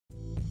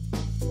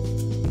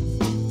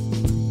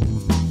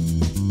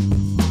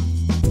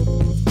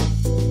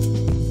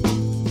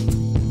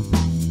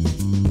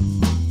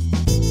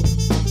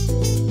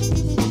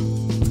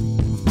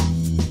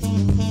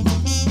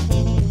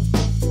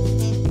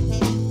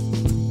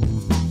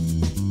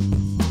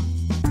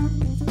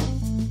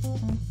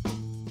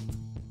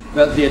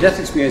Well, the near-death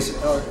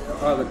experiences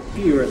are the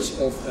periods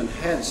of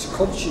enhanced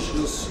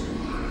consciousness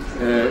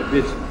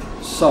with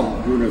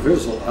some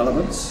universal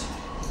elements,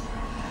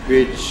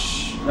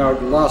 which now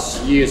the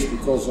last years,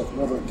 because of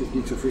modern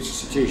techniques of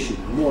resuscitation,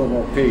 more and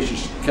more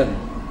patients can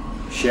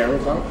share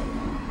about.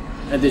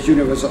 And these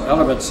universal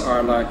elements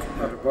are like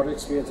out-of-body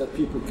experience that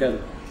people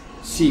can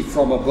see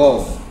from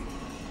above.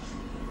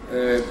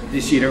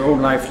 They see their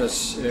own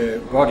lifeless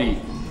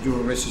body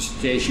during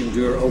resuscitation,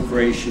 during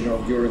operation,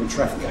 or during a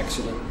traffic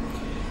accident.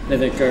 Then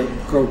they can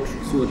go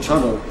through a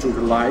tunnel to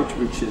the light,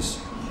 which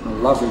is a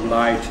loving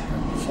light,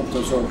 and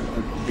sometimes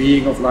a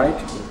being of light,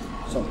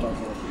 sometimes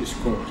is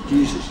called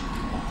Jesus.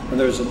 And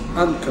there is an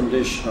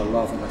unconditional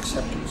love and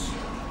acceptance.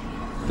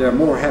 They are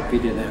more happy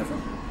than ever.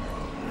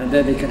 And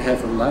then they can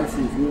have a life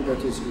review, that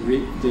is,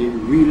 they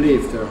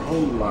relive their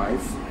whole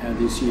life, and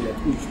they see that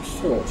each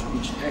thought,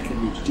 each act,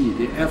 and each deed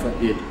they ever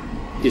did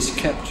is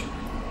kept,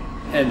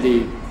 and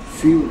they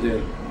feel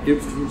the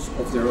influence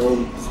of their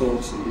own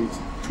thoughts and deeds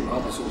to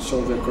others, and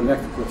so they're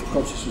connected with the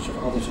consciousness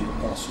of others in the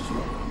past as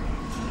well.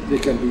 They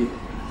can be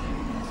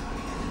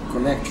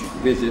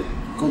connected with the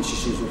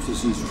consciousness of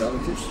deceased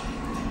relatives.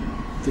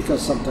 They can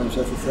sometimes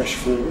have a flash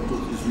forward,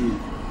 that is really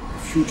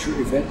future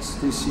events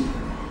they see.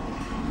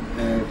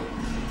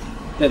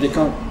 Then they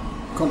can't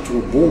come to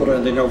a border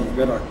and they know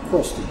when I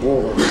cross the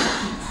border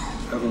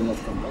I will not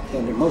come back.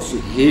 Then they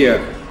mostly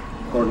hear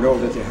or know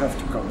that they have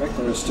to come back,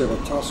 there is still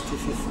a task to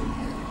fulfill.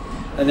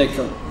 And they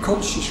can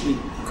consciously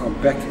come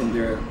back in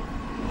their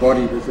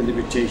body with the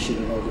limitation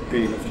and all the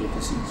pain of the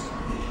disease.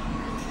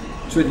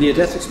 So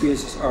near-death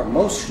experiences are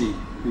mostly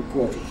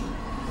reported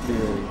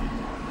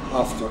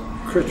after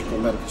critical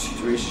medical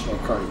situations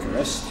like cardiac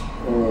arrest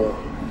or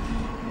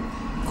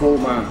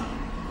coma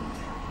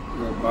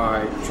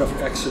by traffic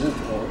accident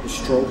or a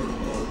stroke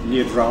or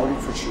near drowning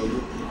for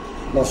children,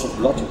 loss of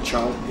blood in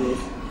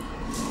childbirth.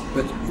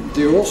 But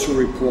they also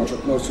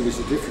reported, mostly with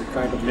a different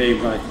kind of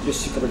name, like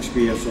mystical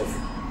experience of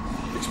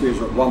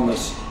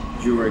oneness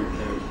during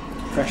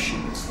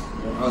depression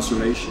or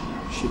isolation,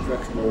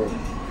 shipwreck or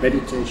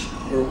meditation,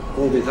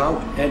 or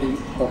without any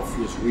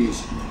obvious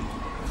reason.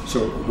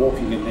 So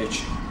walking in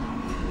nature.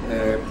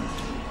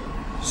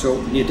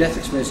 So near-death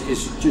experience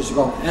is just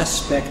one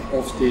aspect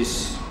of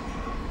this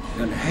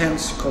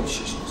enhanced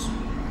consciousness.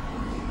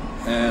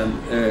 And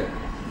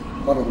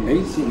one of the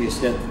main things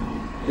is that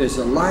there's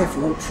a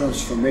lifelong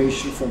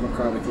transformation from a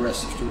cardiac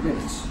arrest of 2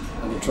 minutes.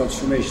 And the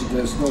transformation,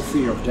 there's no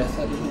fear of death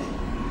anymore.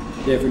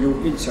 They have a new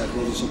insight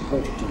what is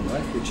important in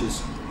life, which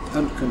is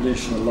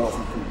unconditional love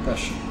and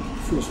compassion.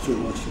 First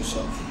towards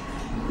yourself,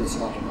 that's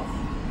hard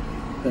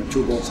enough. Then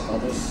towards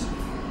others,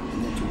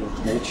 and then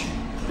towards nature.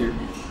 They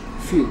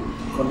feel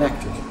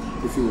connected,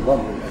 they feel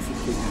one with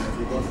everything and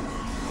everyone.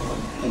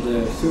 And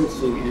the third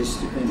thing is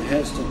the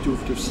enhanced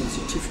intuitive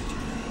sensitivity.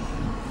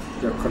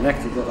 They're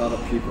connected with other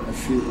people and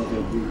feel what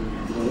they're doing,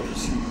 and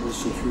see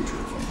also future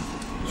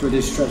effects. So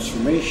this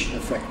transformation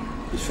effect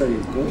is very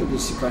important.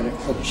 It's the kind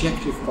of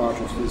objective part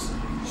of this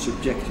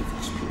subjective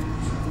experience.